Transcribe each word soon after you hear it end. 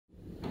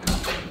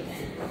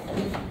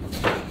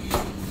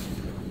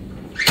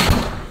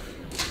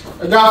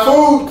I got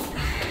food.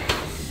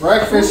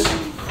 Breakfast.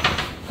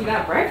 You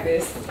got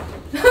breakfast?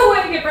 Where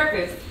did you get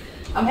breakfast?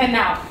 I'm heading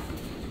out.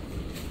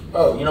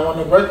 Oh, you don't want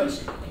no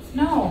breakfast?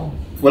 No.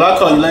 Well, I'll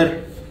call you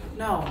later.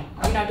 No,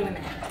 I'm not doing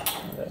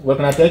that. What,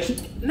 can I text you?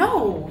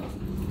 No.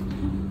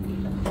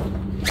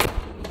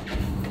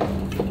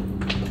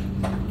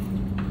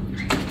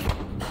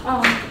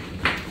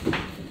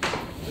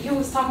 You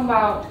was talking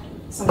about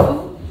some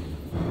food?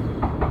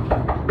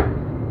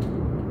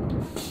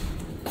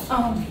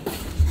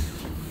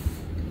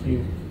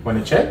 You want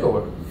to check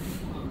or?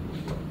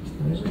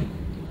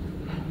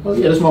 Oh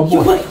yeah, that's my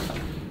boy.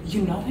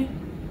 You know him?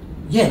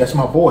 Yeah, that's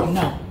my boy.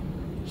 No,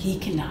 he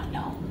cannot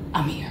know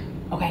I'm here,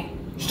 okay?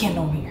 He can't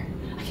know I'm here.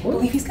 I can't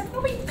believe he's coming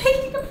over here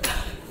paying him.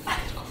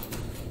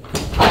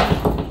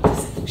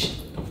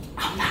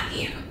 I'm not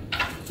here.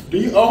 Do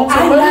you owe him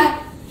some money? I'm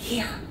not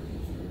here.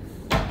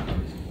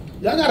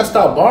 Y'all gotta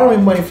stop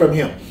borrowing money from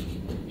him.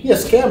 He a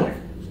scammer.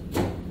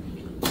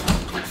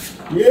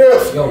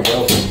 Yeah. Yo,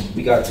 bro,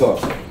 we gotta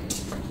talk.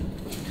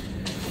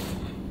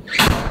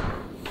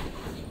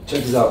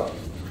 Check this out.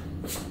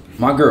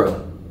 My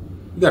girl.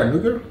 You got a new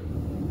girl?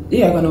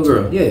 Yeah, I got a new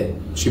girl. Yeah.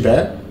 She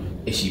bad?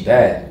 Is she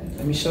bad?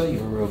 Let me show you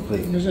her real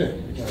quick. What is it?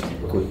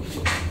 Real quick.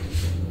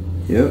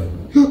 Yep.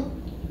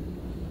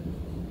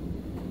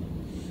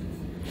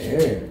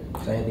 Yeah.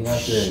 Same thing I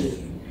said.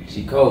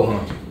 She cold,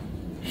 huh?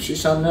 She's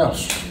something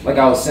else. Like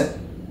I was saying.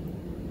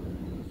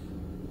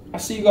 I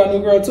see you got a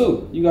new girl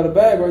too. You got a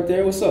bag right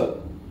there. What's up?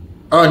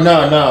 Oh, no.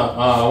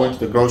 I went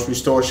to the grocery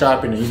store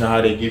shopping, and you know how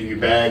they give you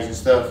bags and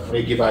stuff?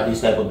 They give out these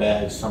type of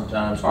bags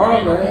sometimes. Oh,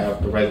 they don't man.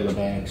 have the regular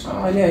bags.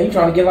 Oh, yeah, you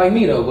trying to get like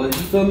me though, but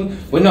you feel me?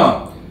 But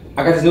no,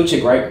 I got this new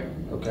chick, right?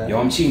 Okay. Yo,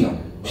 I'm cheating on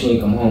her. She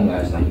didn't come home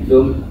last night, you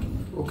feel me?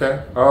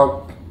 Okay.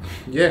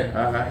 Yeah,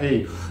 I hear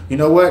you. You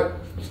know what?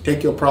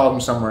 Take your problem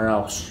somewhere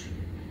else.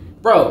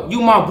 Bro,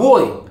 you my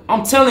boy.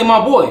 I'm telling my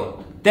boy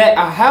that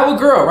I have a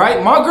girl,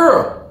 right? My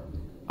girl.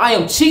 I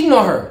am cheating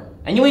on her.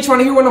 And you ain't trying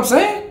to hear what I'm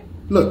saying?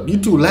 Look, you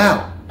too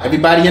loud.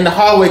 Everybody in the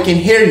hallway can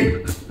hear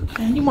you.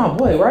 Man, you my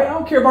boy, right? I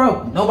don't care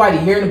about nobody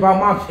hearing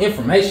about my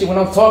information when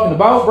I'm talking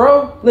about,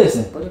 bro.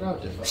 Listen, Put it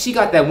out there. she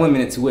got that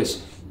women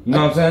intuition. You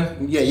know what I'm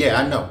saying?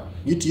 Yeah, I know.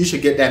 You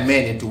should get that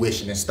man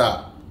intuition and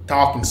stop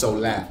talking so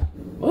loud.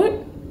 What?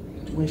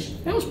 Intuition.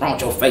 Man, what's wrong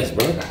with your face,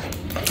 bro?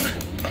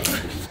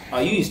 Oh,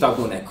 you need to stop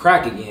doing that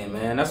crack again,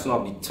 man. That's what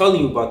I'll be telling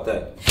you about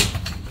that.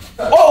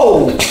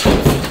 Oh!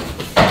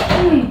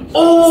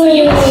 Oh! So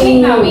you was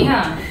cheating on me,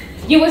 huh?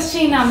 You was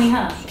cheating on me,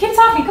 huh? Keep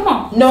talking, come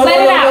on. No,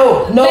 Let it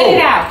out. Let it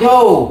out.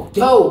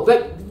 Yo,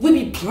 we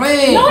be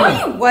playing.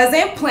 No, you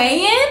wasn't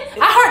playing.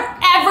 I heard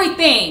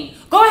everything.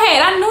 Go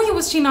ahead. I knew you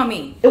was cheating on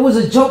me. It was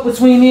a joke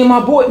between me and my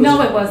boy.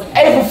 No, it wasn't.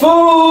 April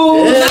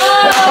Fool!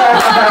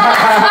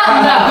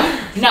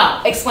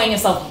 No. Explain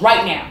yourself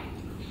right now.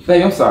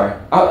 Baby, I'm sorry.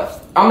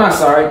 I'm not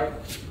sorry.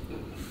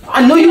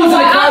 I knew you was in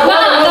the car.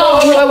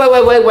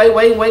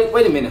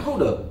 Wait a minute.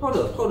 Hold up.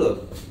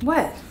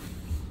 What?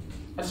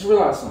 I just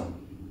realized something.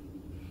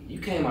 You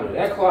came out of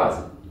that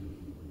closet.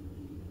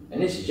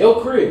 And this is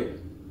your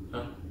crib.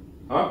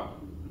 Huh?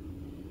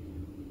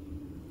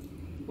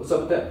 What's up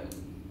with that?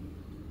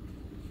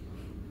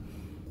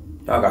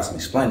 Y'all got some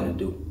explaining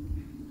to do.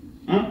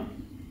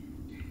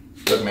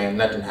 Look, man,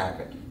 nothing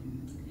happened.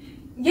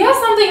 Yeah,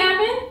 something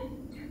happened.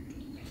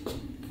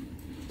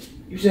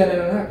 You said that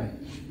didn't happen.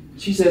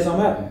 She said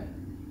something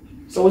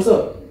happened. So what's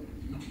up?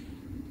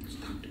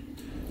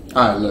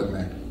 All right, look,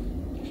 man.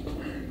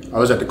 I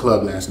was at the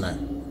club last night,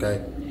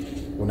 okay?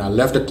 When I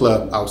left the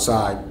club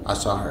outside, I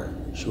saw her.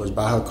 She was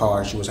by her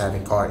car. She was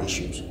having car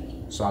issues.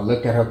 So I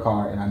looked at her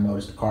car and I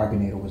noticed the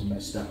carburetor was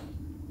messed up.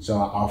 So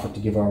I offered to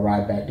give her a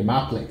ride back to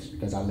my place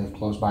because I live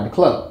close by the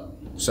club.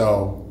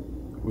 So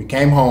we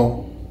came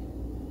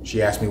home.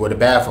 She asked me where the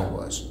bathroom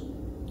was.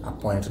 I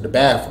pointed to the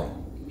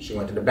bathroom. She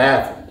went to the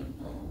bathroom.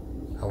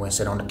 I went and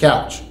sat on the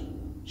couch.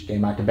 She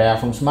came out the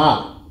bathroom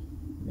smiling.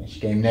 Then she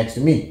came next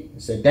to me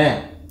and sat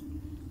down.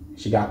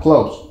 She got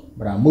close,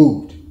 but I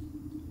moved.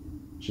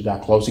 She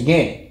got close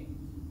again.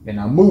 Then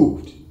I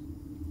moved.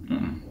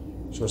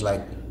 She was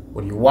like,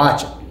 "What are you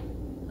watching?"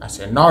 I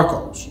said,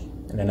 "Narcos."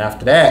 And then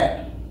after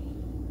that,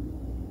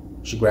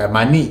 she grabbed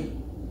my knee.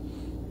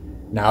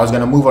 Now I was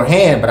gonna move her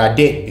hand, but I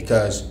didn't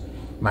because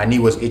my knee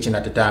was itching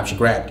at the time she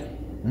grabbed it.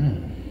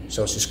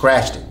 So she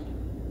scratched it.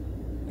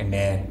 And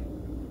then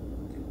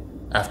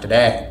after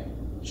that,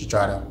 she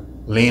tried to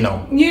lean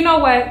on me. You know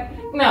what?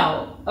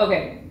 No.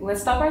 Okay,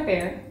 let's stop right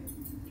there.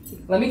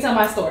 Let me tell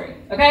my story,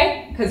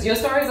 okay? Because your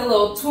story is a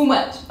little too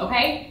much,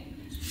 okay?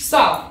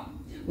 So,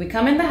 we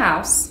come in the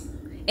house,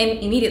 and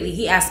immediately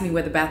he asked me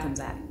where the bathroom's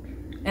at.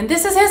 And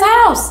this is his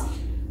house.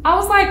 I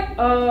was like,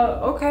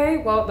 okay,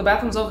 well, the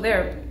bathroom's over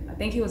there. I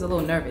think he was a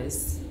little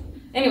nervous.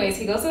 Anyways,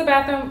 he goes to the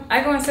bathroom.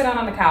 I go and sit down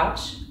on the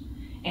couch,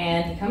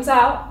 and he comes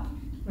out.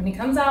 When he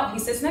comes out, he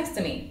sits next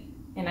to me,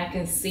 and I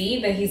can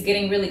see that he's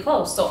getting really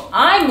close. So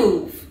I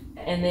move,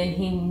 and then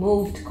he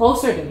moved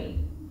closer to me.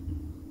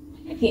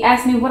 He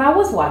asked me what I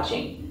was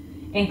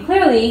watching, and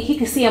clearly he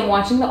could see I'm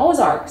watching the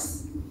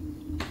Ozarks.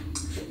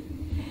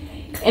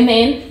 And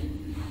then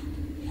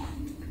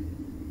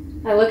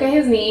I look at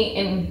his knee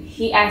and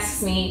he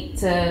asks me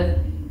to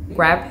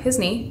grab his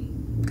knee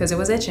because it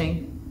was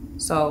itching.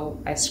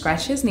 So I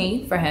scratched his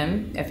knee for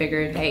him. I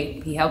figured,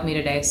 hey, he helped me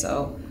today,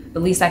 so the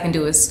least I can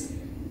do is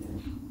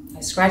I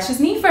scratch his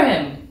knee for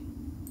him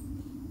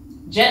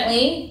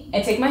gently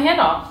and take my hand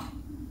off.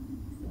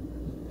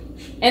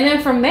 And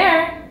then from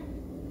there,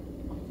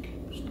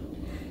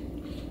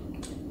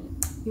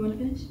 you want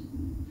to finish?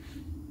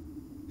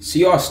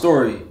 See, our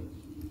story,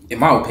 in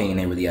my opinion,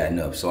 ain't really adding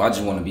up. So I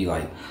just want to be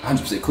like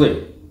 100%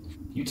 clear.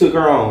 You took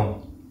her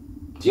on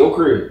to your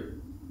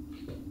crib,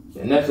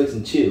 and Netflix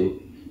and chill.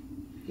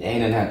 There ain't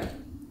nothing happened.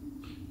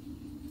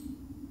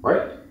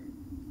 Right?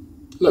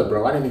 Look,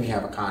 bro, I didn't even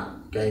have a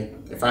condom, okay?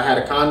 If I had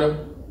a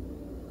condom,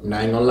 and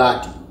I ain't gonna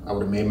lie to you, I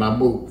would have made my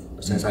move.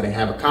 But since I didn't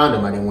have a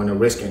condom, I didn't want to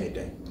risk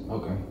anything.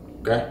 Okay.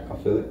 Okay? I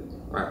feel it.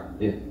 Right.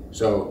 Yeah.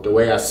 So the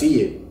way I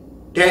see it,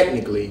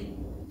 technically,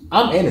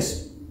 I'm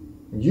innocent.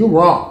 You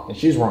wrong, and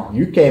she's wrong.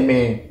 You came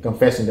in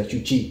confessing that you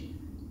cheated.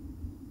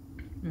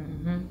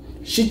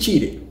 She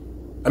cheated.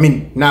 I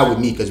mean, not with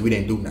me because we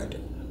didn't do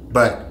nothing.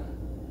 But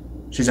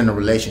she's in a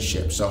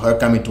relationship, so her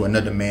coming to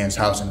another man's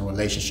house in a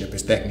relationship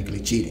is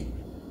technically cheating.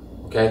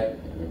 Okay?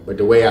 But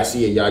the way I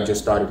see it, y'all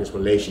just started this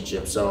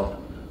relationship, so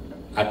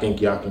I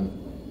think y'all can,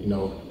 you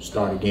know,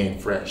 start again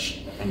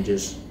fresh and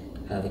just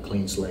have a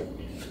clean slate.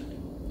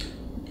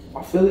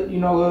 I feel it. You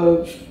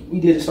know, we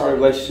did start a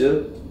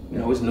relationship. You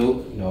know, it's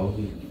new. You know,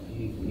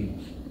 we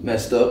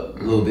messed up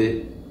a little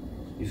bit.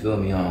 You feel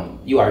me?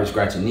 You out here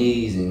scratching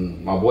knees,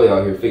 and my boy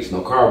out here fixing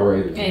no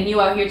carburetor. And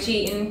you out here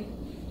cheating.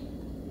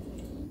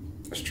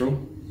 That's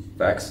true.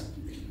 Facts.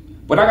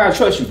 But I gotta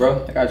trust you,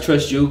 bro. I gotta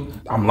trust you.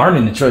 I'm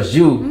learning to trust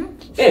you.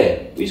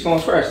 Yeah, we just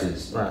gonna scratch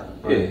this. Right.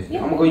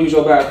 Yeah. I'm gonna go use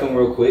your bathroom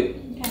real quick.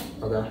 Okay.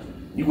 Okay.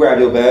 You grab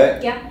your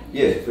bag. Yeah.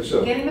 Yeah, for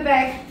sure. Get in the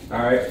bag.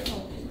 All right.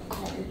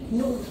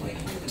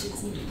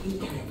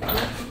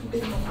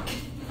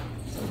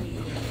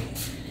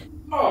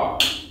 Oh.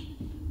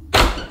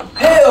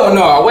 Hell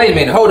no! Wait a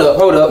minute. Hold up.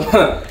 Hold up.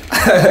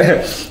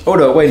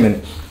 Hold up. Wait a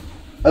minute.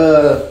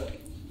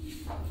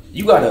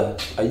 You got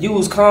a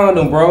used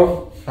condom,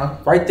 bro. Huh?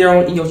 Right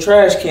there in your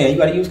trash can. You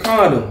got a used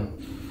condom.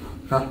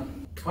 Huh?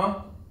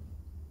 Huh?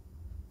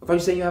 I thought you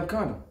said you have a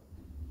condom.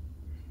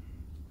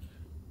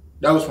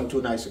 That was from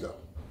 2 nights ago.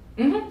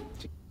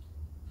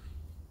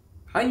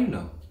 How you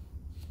know?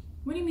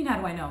 What do you mean, how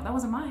do I know? That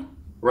wasn't mine.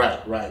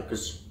 Right,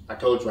 because I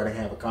told you I didn't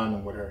have a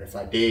condom with her. If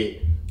I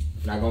did,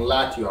 I'm not gonna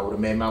lie to you, I would have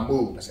made my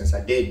move. But since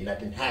I didn't,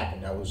 nothing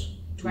happened. That was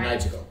 2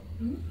 nights ago.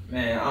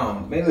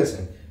 Man,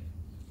 listen.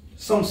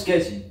 Something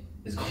sketchy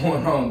is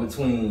going on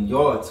between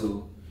y'all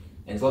two,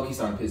 and it's low-key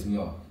starting to piss me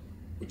off.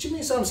 What you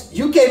mean something?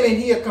 You came in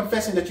here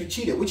confessing that you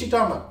cheated. What you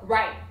talking about?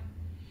 Right.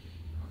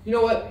 You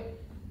know what?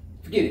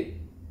 Forget it.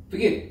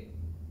 Forget it.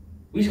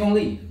 We just gonna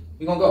leave.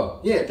 We gonna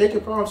go. Yeah, take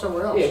your problem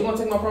somewhere else. Yeah, we gonna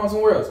take my problem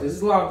somewhere else. Cause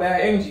there's a lot of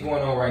bad energy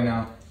going on right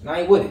now, and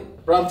I ain't with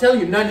it. Bro, I'm telling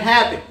you, nothing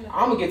happened.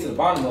 I'm gonna get to the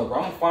bottom of it, bro.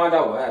 I'm gonna find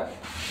out what happened.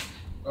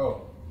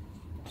 Oh,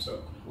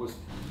 so what's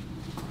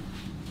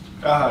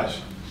Gosh,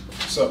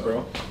 what's up,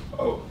 bro?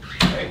 Oh,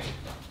 hey.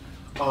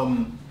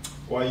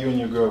 While you and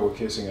your girl were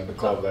kissing at the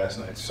club last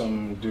night,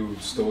 some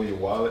dude stole your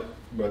wallet,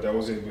 but I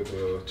was able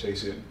to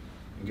chase it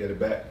and get it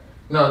back.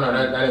 No,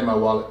 that ain't my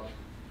wallet.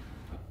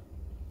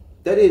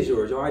 That is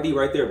yours. Your ID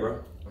right there,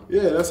 bro.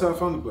 Yeah, that's how I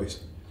found the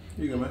place.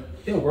 You go, man.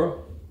 Yo,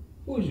 bro.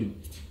 Who is you?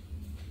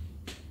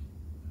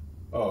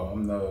 Oh,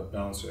 I'm the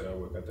bouncer. I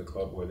work at the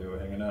club where they were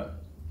hanging out.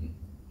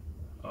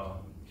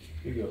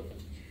 Here you go.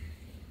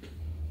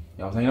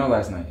 Y'all was hanging out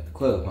last night at the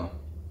club, huh?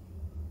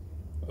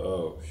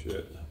 Oh,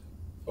 shit.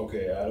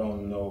 Okay, I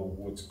don't know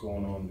what's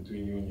going on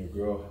between you and your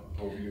girl.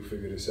 Hope you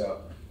figure this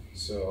out.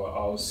 So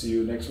I'll see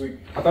you next week.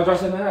 I thought y'all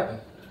said nothing happened.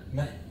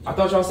 Nothing. I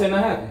thought y'all said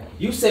nothing happened.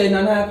 You said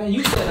nothing happened.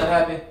 You said nothing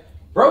happened.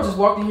 Bro just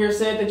walked in here and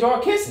said that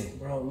y'all kissing.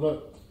 Bro,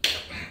 look.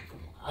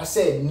 I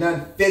said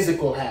nothing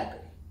physical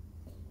happened.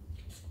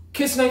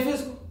 Kissing ain't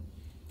physical?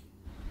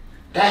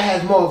 That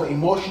has more of an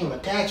emotional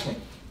attachment.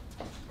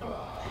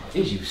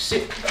 Is you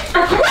sick?